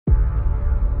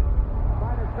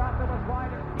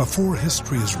Before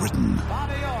history is written,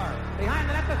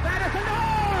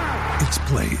 it's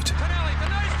played.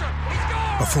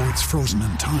 Before it's frozen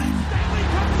in time,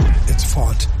 it's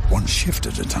fought one shift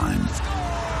at a time.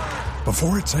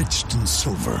 Before it's etched in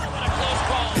silver,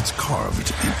 it's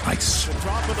carved in ice.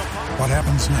 What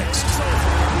happens next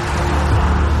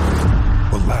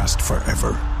will last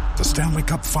forever. The Stanley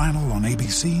Cup Final on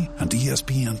ABC and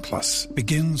ESPN Plus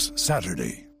begins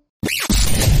Saturday.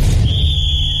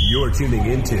 You're tuning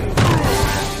into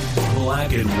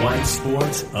Black and White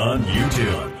Sports on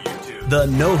YouTube. The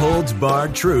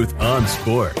no-holds-barred truth on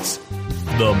sports.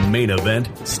 The main event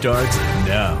starts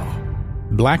now.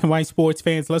 Black and white sports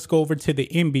fans, let's go over to the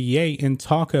NBA and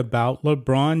talk about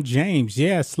LeBron James.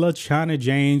 Yes, LeBron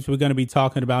James. We're going to be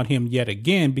talking about him yet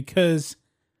again because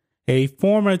a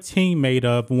former teammate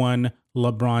of one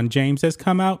LeBron James has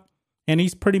come out and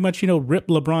he's pretty much, ripped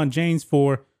LeBron James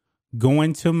for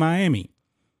going to Miami.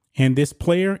 And this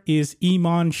player is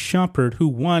Iman Shumpert, who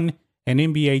won an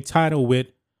NBA title with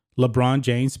LeBron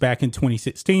James back in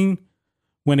 2016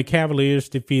 when the Cavaliers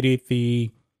defeated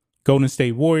the Golden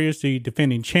State Warriors, the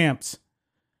defending champs,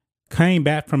 came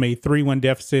back from a 3-1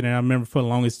 deficit. And I remember for the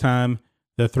longest time,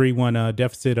 the 3-1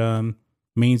 deficit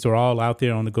means were all out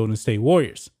there on the Golden State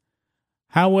Warriors.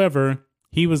 However,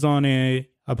 he was on a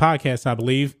podcast, I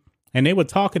believe, and they were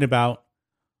talking about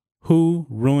who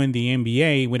ruined the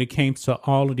NBA when it came to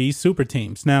all of these super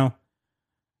teams. Now,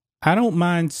 I don't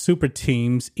mind super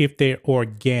teams if they're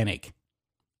organic.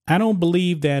 I don't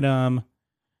believe that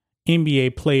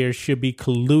NBA players should be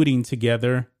colluding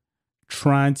together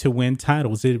trying to win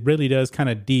titles. It really does kind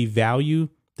of devalue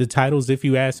the titles, if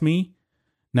you ask me.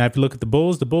 Now, if you look at the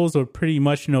Bulls are pretty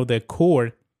much, their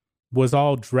core was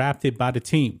all drafted by the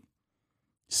team.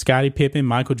 Scottie Pippen,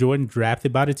 Michael Jordan,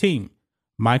 drafted by the team.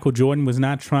 Michael Jordan was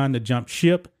not trying to jump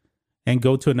ship and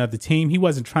go to another team. He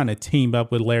wasn't trying to team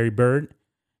up with Larry Bird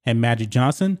and Magic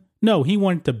Johnson. No, he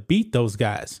wanted to beat those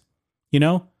guys.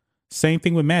 Same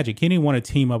thing with Magic. He didn't want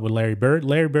to team up with Larry Bird.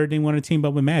 Larry Bird didn't want to team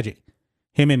up with Magic.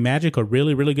 Him and Magic are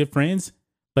really, really good friends,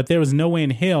 but there was no way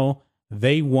in hell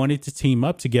they wanted to team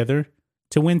up together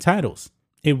to win titles.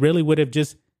 It really would have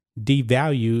just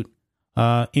devalued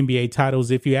NBA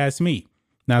titles, if you ask me.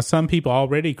 Now, some people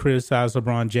already criticize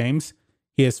LeBron James.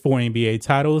 He has 4 NBA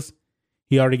titles.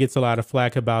 He already gets a lot of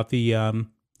flack about the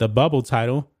bubble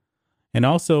title and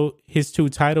also his 2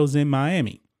 titles in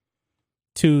Miami.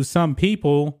 To some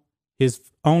people, his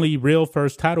only real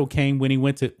first title came when he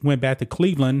went back to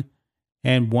Cleveland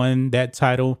and won that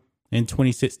title in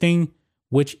 2016,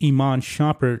 which Iman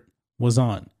Shumpert was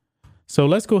on. So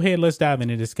let's go ahead. Let's dive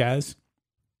into this, guys.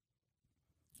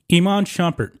 Iman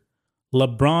Shumpert,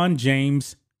 LeBron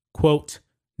James, quote,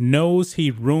 knows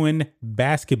he ruined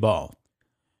basketball.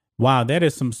 Wow, that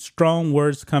is some strong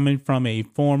words coming from a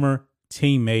former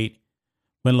teammate.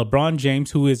 When LeBron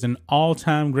James, who is an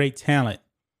all-time great talent,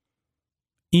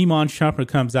 Iman Shumpert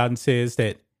comes out and says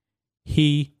that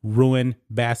he ruined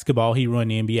basketball. He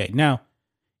ruined the NBA. Now,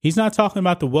 he's not talking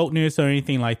about the wokeness or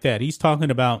anything like that. He's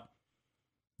talking about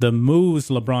the moves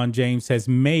LeBron James has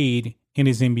made in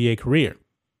his NBA career.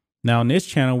 Now, on this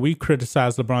channel, we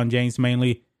criticize LeBron James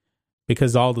mainly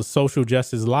because all the social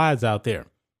justice lies out there.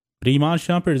 But Iman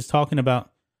Shumpert is talking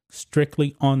about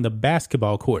strictly on the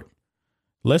basketball court.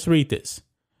 Let's read this.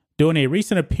 During a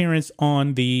recent appearance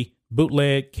on the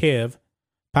Bootleg Kev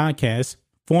podcast,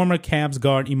 former Cavs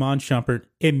guard Iman Shumpert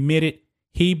admitted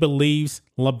he believes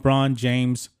LeBron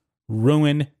James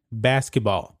ruined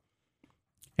basketball.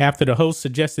 After the host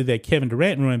suggested that Kevin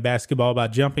Durant ruined basketball by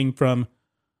jumping from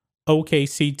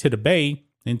OKC to the Bay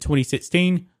in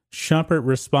 2016, Shumpert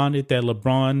responded that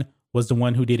LeBron was the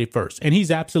one who did it first. And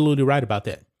he's absolutely right about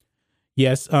that.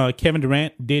 Yes, Kevin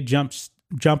Durant did jump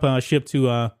ship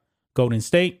to Golden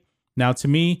State. Now, to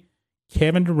me,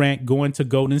 Kevin Durant going to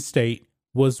Golden State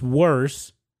was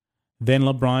worse than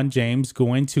LeBron James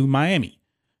going to Miami.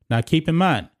 Now, keep in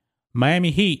mind,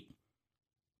 Miami Heat,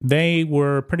 they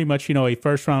were pretty much, a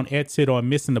first-round exit or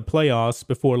missing the playoffs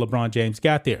before LeBron James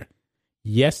got there.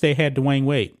 Yes, they had Dwayne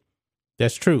Wade.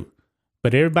 That's true.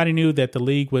 But everybody knew that the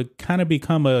league would kind of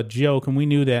become a joke, and we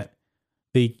knew that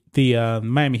the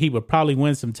Miami Heat would probably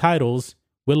win some titles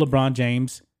with LeBron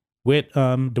James, with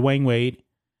Dwayne Wade,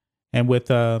 and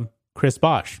with Chris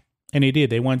Bosh. And they did.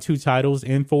 They won 2 titles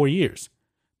in 4 years.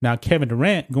 Now, Kevin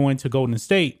Durant going to Golden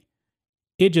State,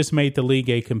 it just made the league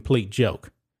a complete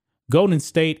joke. Golden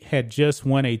State had just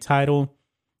won a title,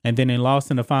 and then they lost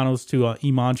in the finals to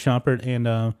Iman Shumpert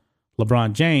and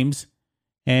LeBron James.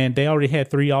 And they already had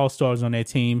 3 All-Stars on that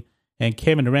team, and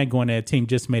Kevin Durant going to that team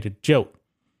just made a joke.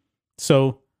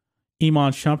 So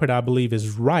Iman Shumpert, I believe,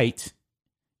 is right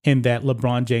in that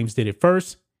LeBron James did it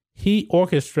first. he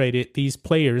orchestrated these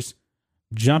players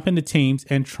jumping the teams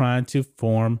and trying to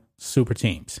form super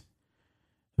teams.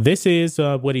 This is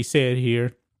what he said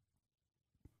here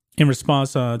in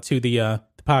response to the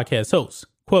podcast host.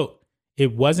 Quote,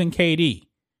 "It wasn't KD.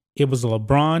 It was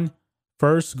LeBron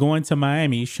first going to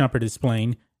Miami," Shumpert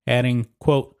explained, adding,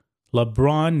 quote,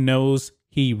 "LeBron knows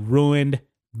he ruined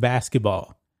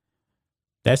basketball."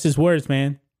 That's his words,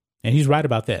 man. And he's right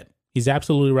about that. He's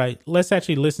absolutely right. Let's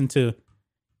actually listen to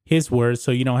his words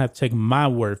so you don't have to take my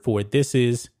word for it. This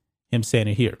is him saying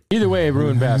it here. Either way, it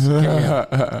ruined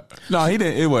basketball. No, he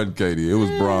didn't. It wasn't KD. It was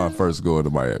Bron first going to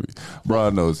Miami.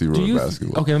 Bron knows he ruined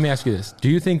basketball. Okay, let me ask you this. Do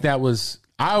you think that was...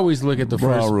 I always look at the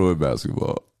Bron first... ruined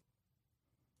basketball.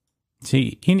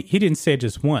 See, he didn't say it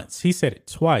just once. He said it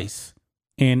twice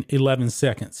in 11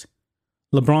 seconds.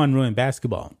 LeBron ruined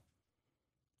basketball.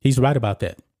 He's right about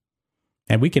that.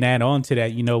 And we can add on to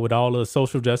that, you know, with all the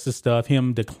social justice stuff,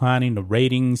 him declining the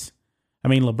ratings. I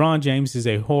mean, LeBron James is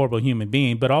a horrible human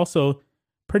being, but also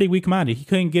pretty weak-minded. He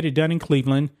couldn't get it done in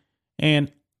Cleveland.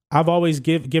 And I've always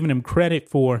given him credit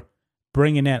for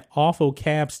bringing that awful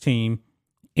Cavs team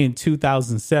in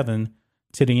 2007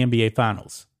 to the NBA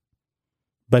Finals.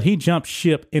 But he jumped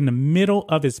ship in the middle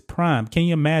of his prime. Can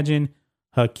you imagine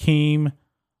Hakeem,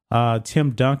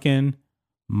 Tim Duncan,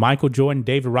 Michael Jordan,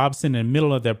 David Robinson in the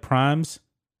middle of their primes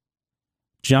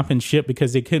jumping ship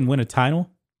because they couldn't win a title?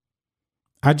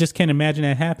 I just can't imagine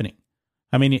that happening.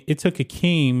 I mean, it took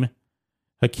Hakeem.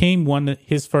 Hakeem won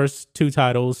his first 2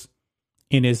 titles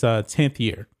in his 10th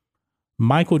year.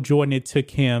 Michael Jordan, it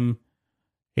took him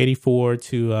 84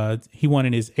 to, he won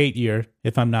in his 8th year,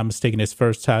 if I'm not mistaken, his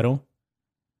first title.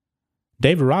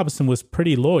 David Robinson was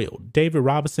pretty loyal. David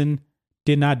Robinson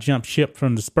did not jump ship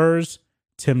from the Spurs.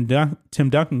 Tim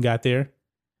Duncan got there,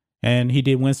 and he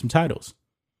did win some titles.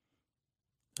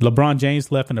 LeBron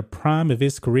James left in the prime of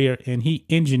his career, and he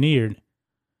engineered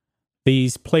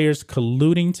these players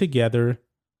colluding together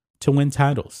to win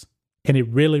titles. And it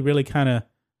really, really kind of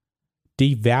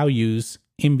devalues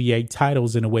NBA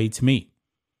titles in a way to me.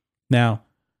 Now,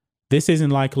 this isn't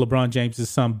like LeBron James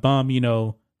is some bum, you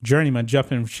know, journeyman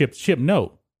jumping from ship to ship.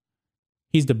 No,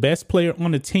 he's the best player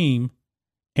on the team,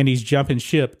 and he's jumping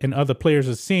ship, and other players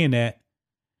are seeing that,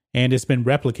 and it's been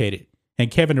replicated. And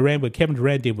Kevin Durant, what Kevin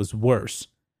Durant did was worse.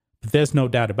 But there's no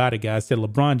doubt about it, guys, that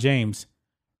LeBron James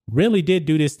really did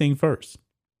do this thing first.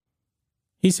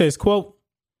 He says, quote,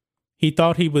 "He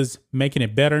thought he was making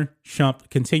it better." Shump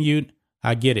continued,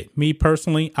 "I get it. Me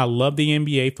personally, I love the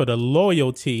NBA for the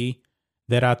loyalty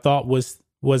that I thought was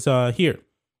here.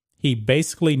 He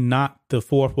basically knocked the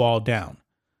fourth wall down."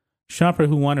 Shumpert,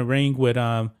 who won a ring with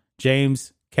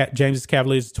James's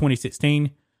Cavaliers in 2016,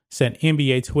 set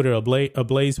NBA Twitter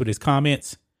ablaze with his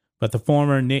comments, but the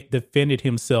former Knick defended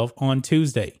himself on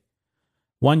Tuesday.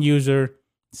 One user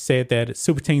said that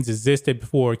super teams existed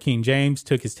before King James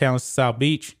took his talents to South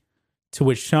Beach, to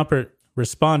which Shumpert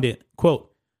responded,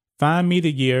 quote, "Find me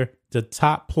the year the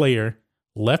top player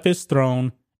left his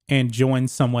throne and joined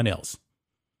someone else."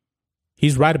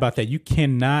 He's right about that. You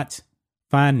cannot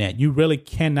find that. You really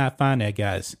cannot find that,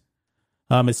 guys.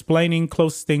 Explaining,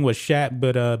 closest thing was Shaq,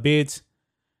 but Bids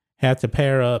had to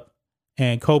pair up,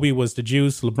 and Kobe was the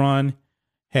juice. LeBron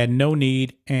had no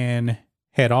need and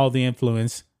had all the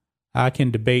influence. I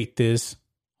can debate this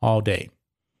all day.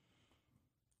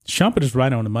 Shumpert is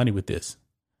right on the money with this.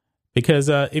 Because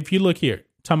if you look here,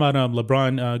 talking about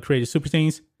LeBron created super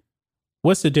teams,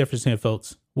 what's the difference here,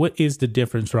 folks? What is the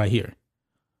difference right here?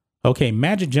 Okay,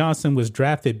 Magic Johnson was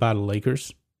drafted by the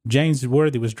Lakers. James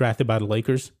Worthy was drafted by the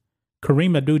Lakers.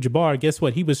 Kareem Abdul-Jabbar, guess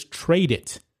what? He was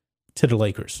traded to the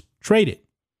Lakers. Traded.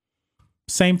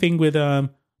 Same thing with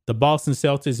the Boston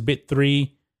Celtics, Big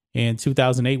 3 in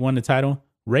 2008, won the title.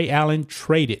 Ray Allen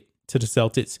traded to the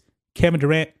Celtics. Kevin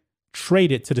Durant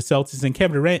traded to the Celtics, and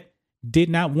Kevin Durant did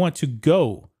not want to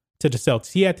go to the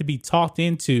Celtics. He had to be talked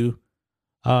into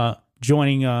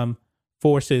joining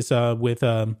forces with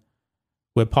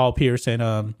Paul Pierce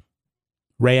and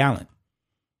Ray Allen.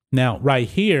 Now, right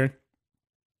here,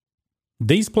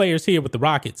 these players here with the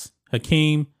Rockets,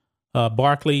 Hakeem,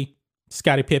 Barkley,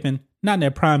 Scottie Pippen, not in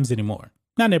their primes anymore.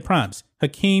 Not in their primes.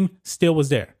 Hakeem still was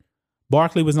there.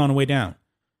 Barkley was on the way down.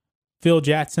 Phil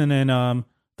Jackson and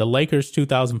the Lakers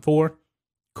 2004.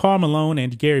 Karl Malone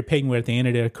and Gary Payton were at the end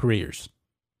of their careers.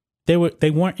 They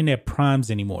weren't in their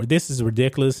primes anymore. This is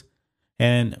ridiculous.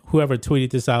 And whoever tweeted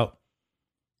this out,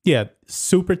 yeah,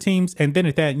 super teams. And then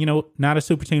at that, not a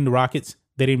super team, the Rockets,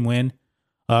 they didn't win.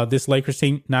 This Lakers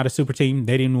team, not a super team,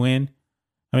 they didn't win.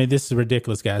 I mean, this is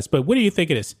ridiculous, guys. But what do you think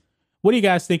of this? What do you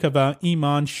guys think of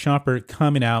Iman Shumpert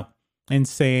coming out and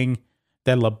saying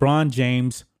that LeBron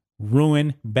James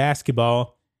ruined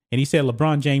basketball And he said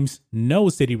LeBron James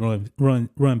knows that he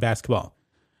ruined basketball.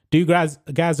 Do you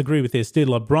guys agree with this? Did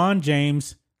LeBron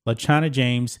James, LaChana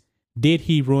James, did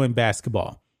he ruin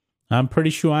basketball? I'm pretty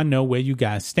sure I know where you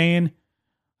guys stand.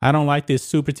 I don't like this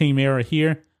super team era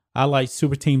here. I like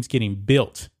super teams getting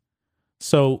built.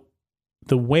 So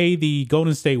the way the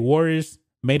Golden State Warriors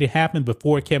made it happen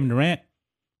before Kevin Durant,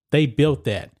 they built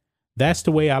that. That's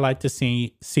the way I like to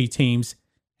see teams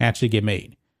actually get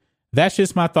made. That's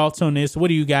just my thoughts on this. What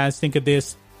do you guys think of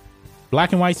this?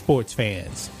 Black and White Sports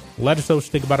fans, let us know what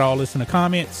you think about all this in the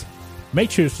comments. Make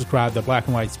sure to subscribe to Black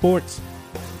and White Sports,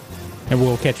 and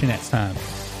we'll catch you next time.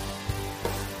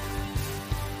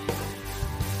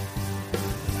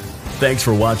 Thanks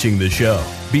for watching the show.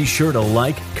 Be sure to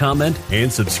like, comment,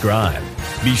 and subscribe.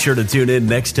 Be sure to tune in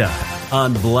next time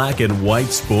on Black and White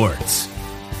Sports.